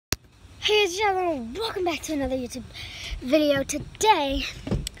Hey, it's Jalen. Welcome back to another YouTube video. Today,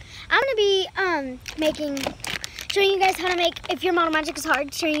 I'm gonna be showing you guys how to make, if your model magic is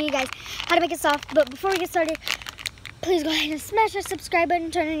hard, showing you guys how to make it soft. But before we get started, please go ahead and smash that subscribe button,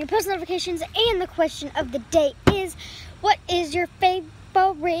 turn on your post notifications, and the question of the day is, what is your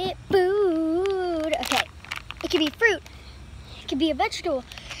favorite food? Okay, it could be fruit, it could be a vegetable,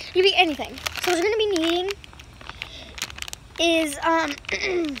 it could be anything. So what we're gonna be needing is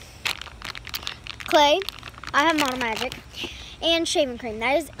clay. I have Model Magic and shaving cream.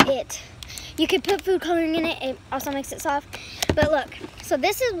 That is it. You could put food coloring in it. It also makes it soft. But look, so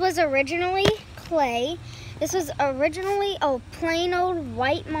this was originally clay. This was originally plain old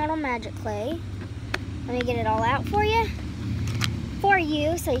white Model Magic clay. Let me get it all out for you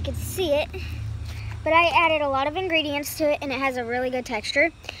so you can see it. But I added a lot of ingredients to it and it has a really good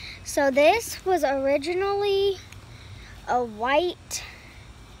texture. So this was originally a white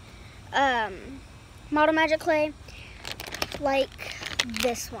Model Magic clay like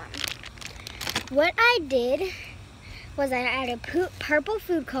this one. What I did was I added purple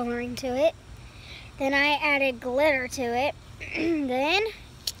food coloring to it. Then I added glitter to it.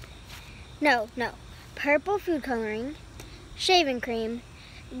 Purple food coloring, shaving cream,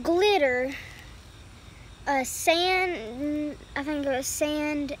 glitter, sand, I think it was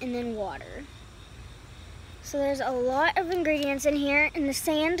sand, and then water. So there's a lot of ingredients in here, and the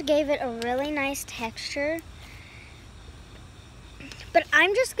sand gave it a really nice texture. But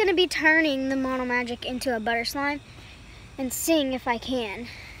I'm just going to be turning the Model Magic into a butter slime and seeing if I can.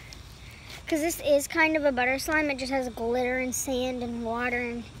 Because this is kind of a butter slime. It just has glitter and sand and water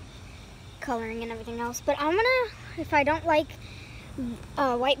and coloring and everything else. But I'm going to, if I don't like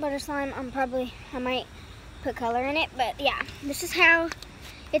white butter slime, I might put color in it. But yeah, this is how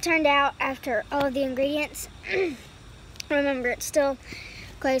it turned out after all of the ingredients. Remember, it's still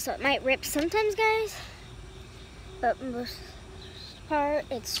clay, so it might rip sometimes, guys. But most part,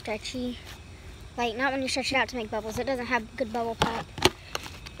 it's stretchy. Like, not when you stretch it out to make bubbles. It doesn't have good bubble pop.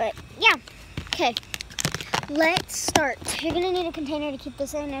 But, yeah. Okay. Let's start. You're going to need a container to keep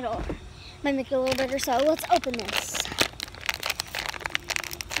this in. It'll might make it a little bigger, so let's open this.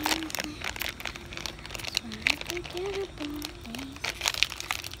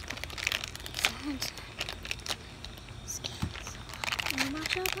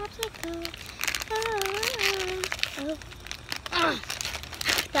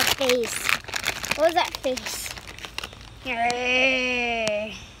 That face. What was that face?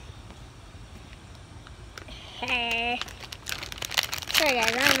 Hey. Sorry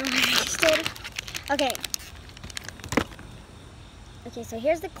guys, I don't know what I just did. Okay. Okay, so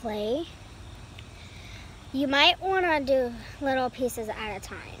here's the clay. You might want to do little pieces at a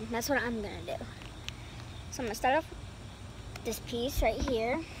time. That's what I'm going to do. So I'm going to start off with this piece right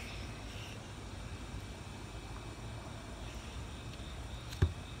here.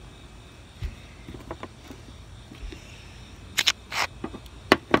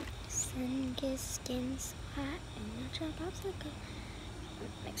 Sun gets skin hot and natural popsicle.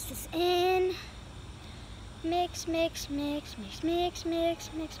 Mix this in. Mix, mix, mix, mix, mix, mix,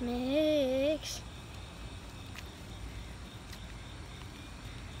 mix, mix.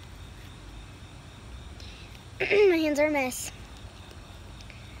 My hands are a mess.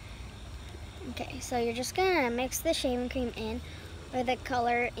 Okay, so you're just gonna mix the shaving cream in, or the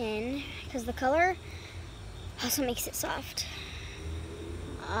color in, because the color also makes it soft.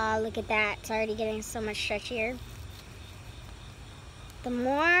 Look at that, it's already getting so much stretchier. The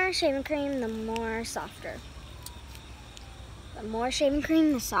more shaving cream, the more softer. The more shaving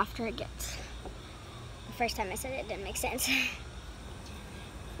cream, the softer it gets. The first time I said it didn't make sense.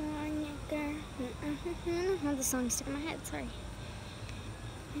 I don't have the song stuck in my head, sorry.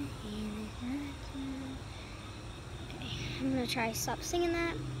 Okay, I'm gonna try stop singing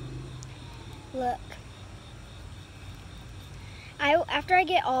that. Look. After I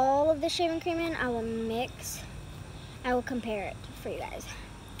get all of the shaving cream in, I will compare it for you guys.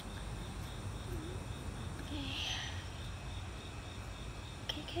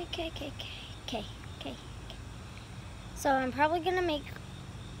 Okay. So I'm probably gonna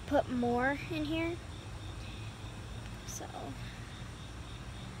put more in here. So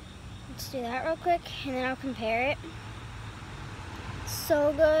let's do that real quick and then I'll compare it.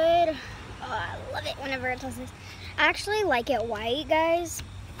 So good. Oh, I love it whenever it does this. I actually like it white, guys.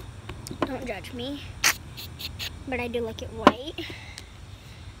 Don't judge me. But I do like it white.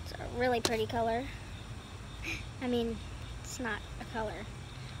 It's a really pretty color. I mean, it's not a color.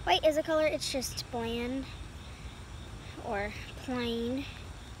 White is a color, it's just bland or plain.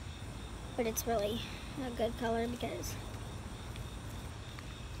 But it's really a good color because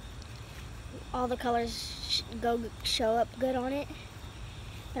all the colors show up good on it.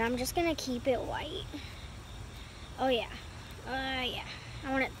 But I'm just gonna keep it white. Oh yeah, yeah.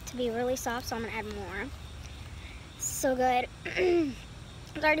 I want it to be really soft, so I'm gonna add more. So good.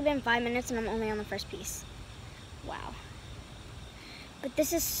 It's already been 5 minutes and I'm only on the first piece. Wow. But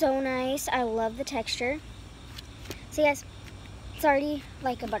this is so nice. I love the texture. See guys, it's already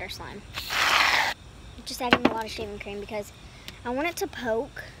like a butter slime. Just adding a lot of shaving cream because I want it to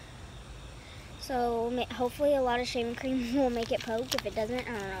poke. So hopefully a lot of shaving cream will make it poke. If it doesn't,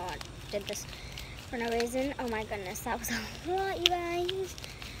 I don't know. I did this for no reason. Oh my goodness, that was a lot, you guys.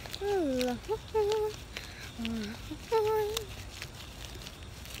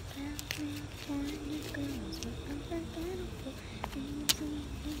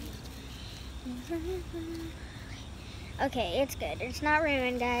 Okay, it's good. It's not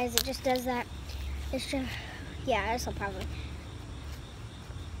ruined, guys. It just does that. It's just, yeah, this will probably.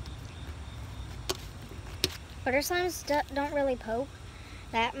 Butter slimes don't really poke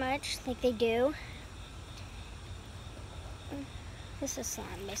that much like they do. This is slime,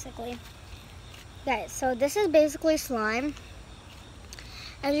 basically. Guys, so this is basically slime.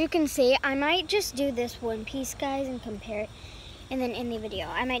 As you can see, I might just do this one piece, guys, and compare it. And then in the video,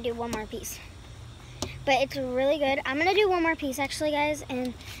 I might do one more piece. But it's really good. I'm going to do one more piece, actually, guys,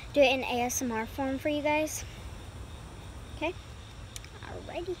 and do it in ASMR form for you guys. Okay?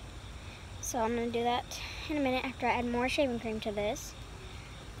 Alrighty. So I'm going to do that in a minute after I add more shaving cream to this.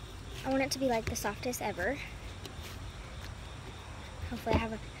 I want it to be like the softest ever. Hopefully I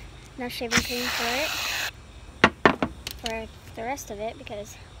have enough shaving cream for the rest of it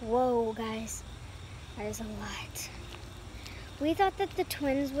because, whoa, guys, that is a lot. We thought that the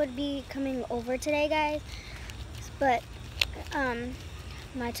twins would be coming over today, guys, but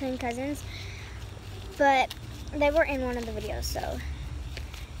my twin cousins, but they were in one of the videos, so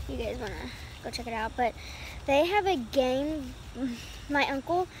you guys want to go check it out. But they have a game. My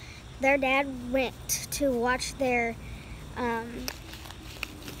uncle, their dad went to watch their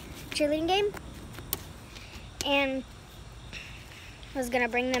cheerleading game and was gonna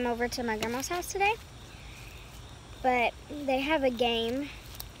bring them over to my grandma's house today, but they have a game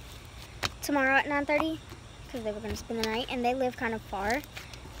tomorrow at 9:30 because they were gonna spend the night, and they live kind of far,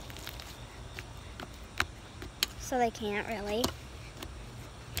 so they can't really.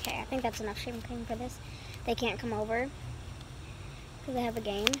 Okay, I think that's enough shaving cream for this. They can't come over because they have a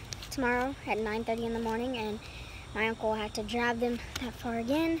game tomorrow at 9:30 in the morning, and my uncle had to drive them that far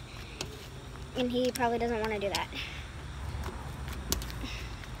again, and he probably doesn't want to do that.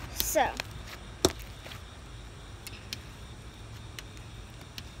 So,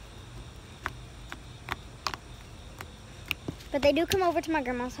 but they do come over to my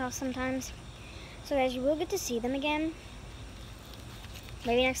grandma's house sometimes. So guys, you will get to see them again.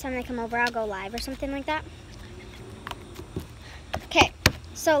 Maybe next time they come over, I'll go live or something like that. Okay,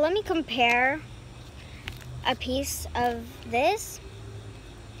 so let me compare a piece of this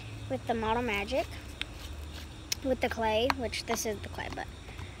with the Model Magic, with the clay, which this is the clay, but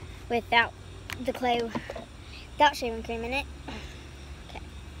without the clay, without shaving cream in it. Okay,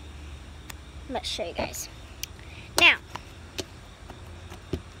 let's show you guys. Now,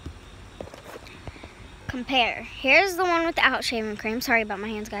 compare. Here's the one without shaving cream. Sorry about my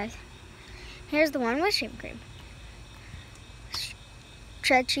hands, guys. Here's the one with shaving cream.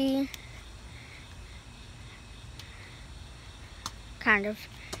 Stretchy. Kind of.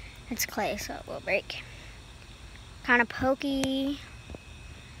 It's clay, so it will break. Kind of pokey.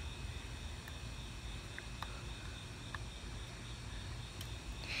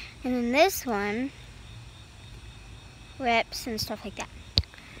 And then this one rips and stuff like that.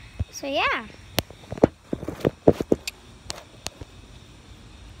 So yeah.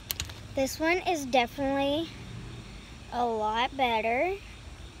 This one is definitely a lot better.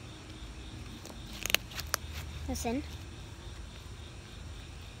 Listen.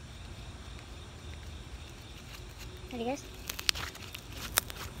 Ready, guys?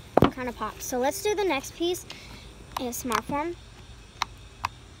 Kind of pops. So let's do the next piece in a smart form.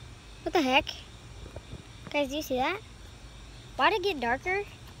 What the heck? Guys, do you see that? Why'd it get darker?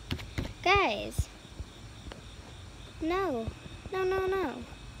 Guys. No. No, no, no.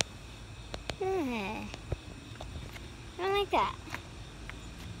 I don't like that.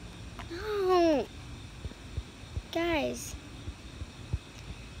 No. Guys.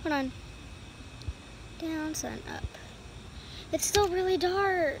 Hold on. Down, sun, up. It's still really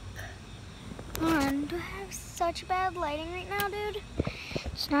dark. Hold on. Do I have such bad lighting right now, dude?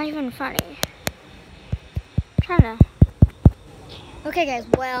 It's not even funny. I'm trying to. Okay, guys.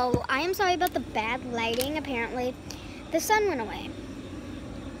 Well, I am sorry about the bad lighting. Apparently, the sun went away.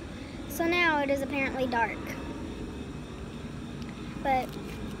 So now it is apparently dark. But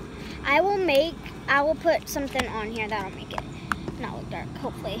I will put something on here that'll make it not look dark.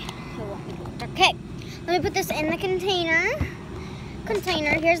 Hopefully it won't make it look dark. Okay, let me put this in the container.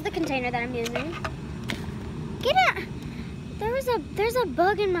 Here's the container that I'm using. Get it! There's a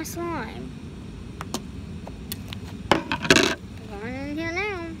bug in my slime. Going in here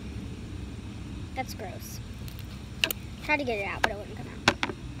now. That's gross. Tried to get it out, but it wouldn't come out.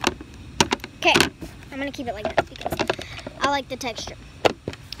 Okay, I'm gonna keep it like this because I like the texture.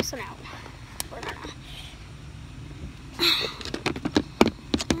 So now we're gonna.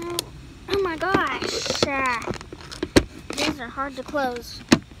 Oh my gosh, these are hard to close.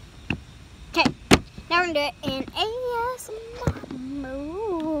 Okay, now we're gonna do it in ASMR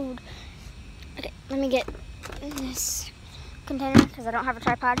mode. Okay, let me get this container because I don't have a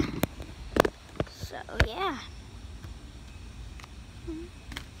tripod. So yeah.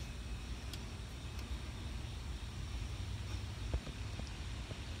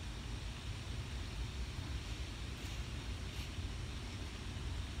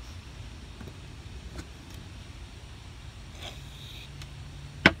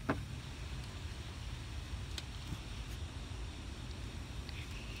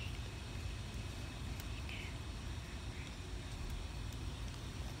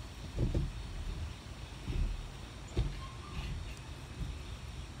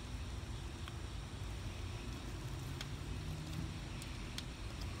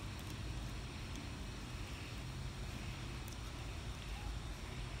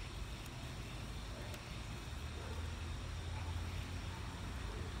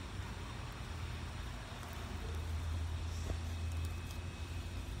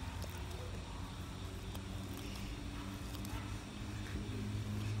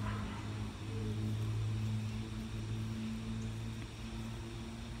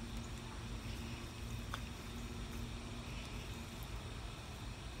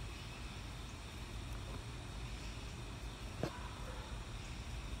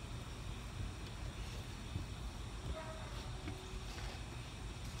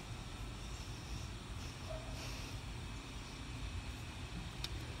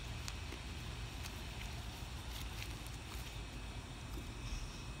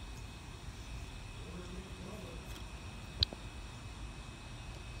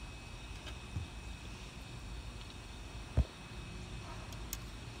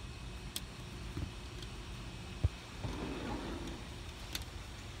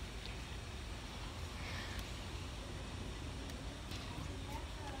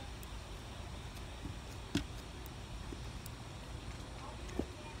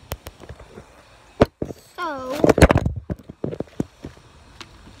 So, if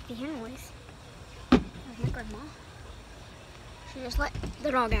you hear noise, that's my grandma. She just let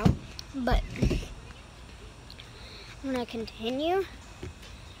the dog out. But I'm gonna continue to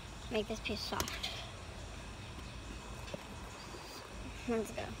make this piece soft.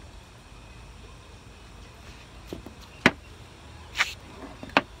 Let's go.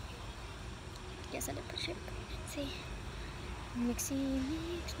 Yes, I did push it. Let's see. Mixing,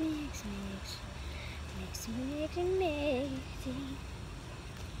 mix, mix, mix. Mixing, mixing, mixing.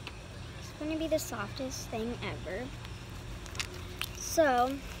 It's going to be the softest thing ever.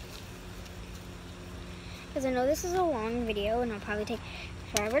 So, because I know this is a long video and it'll probably take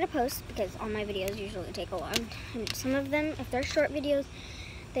forever to post because all my videos usually take a long time. Some of them, if they're short videos,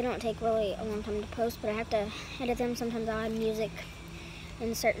 they don't take really a long time to post, but I have to edit them. Sometimes I'll add music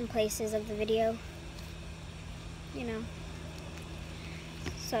in certain places of the video, you know.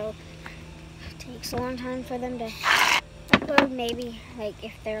 So, it takes a long time for them to upload, maybe, like,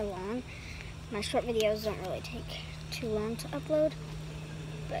 if they're long. My short videos don't really take too long to upload,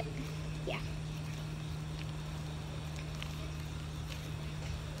 but, yeah.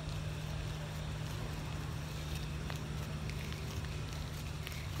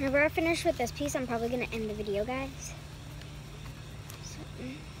 Whenever I finish with this piece, I'm probably going to end the video, guys. So,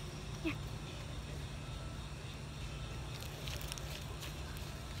 yeah.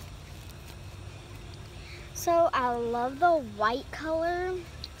 So I love the white color,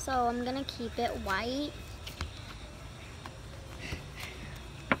 so I'm gonna keep it white.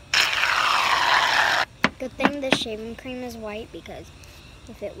 Good thing the shaving cream is white, because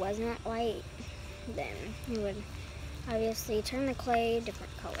if it wasn't white, then it would obviously turn the clay a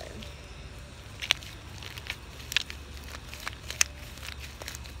different color.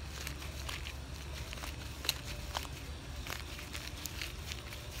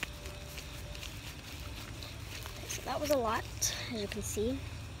 That was a lot, as you can see.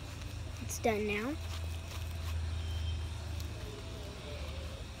 It's done now.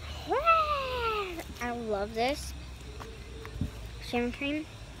 love this shaving cream.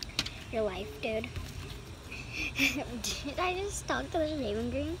 Your life, dude. Did I just talk to the shaving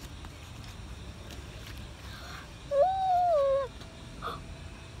cream? Ooh.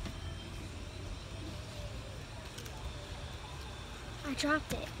 I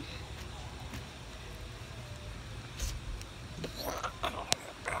dropped it.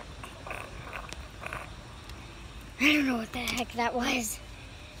 I don't know what the heck that was.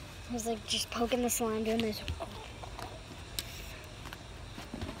 I was like just poking the slime, doing this.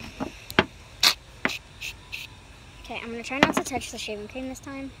 Okay, I'm gonna try not to touch the shaving cream this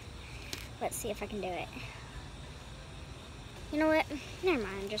time. Let's see if I can do it. You know what? Never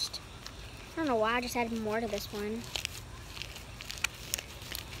mind, I don't know why I just added more to this one.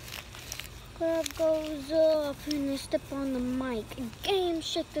 Club goes up and they step on the mic. Game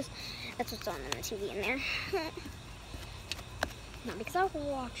shake this. That's what's on in the TV in there. Not because I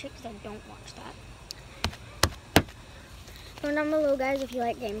watch it, because I don't watch that. Comment down below, guys, if you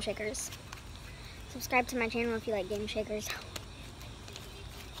like Game Shakers. Subscribe to my channel if you like Game Shakers.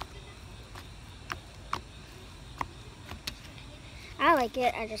 I like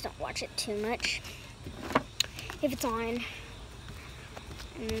it, I just don't watch it too much. If it's on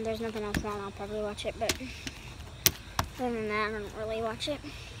and there's nothing else on, I'll probably watch it, but other than that, I don't really watch it.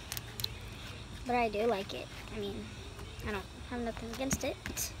 But I do like it. I mean, I don't have nothing against it.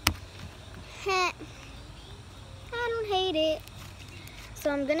 I don't hate it. So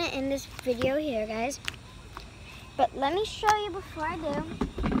I'm gonna end this video here, guys. But let me show you before I do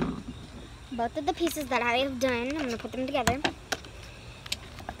both of the pieces that I have done. I'm gonna put them together.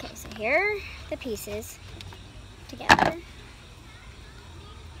 Okay, so here are the pieces together.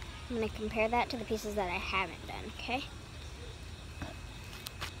 I'm gonna compare that to the pieces that I haven't done, okay?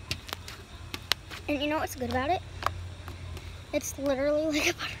 And you know what's good about it? It's literally like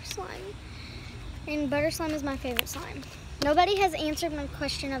a butter slime. And butter slime is my favorite slime. Nobody has answered my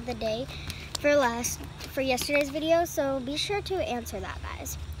question of the day for yesterday's video, so be sure to answer that,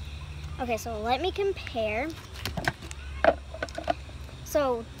 guys. Okay, so let me compare.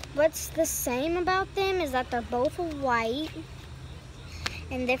 So what's the same about them is that they're both white,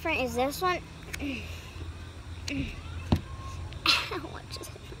 and different is this one. What just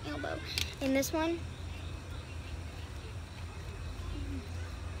hit my elbow? In this one,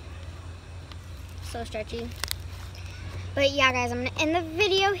 so stretchy. But yeah, guys, I'm gonna end the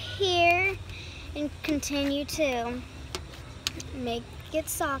video here and continue to make it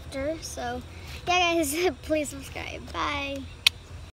softer. So yeah, guys, please subscribe. Bye.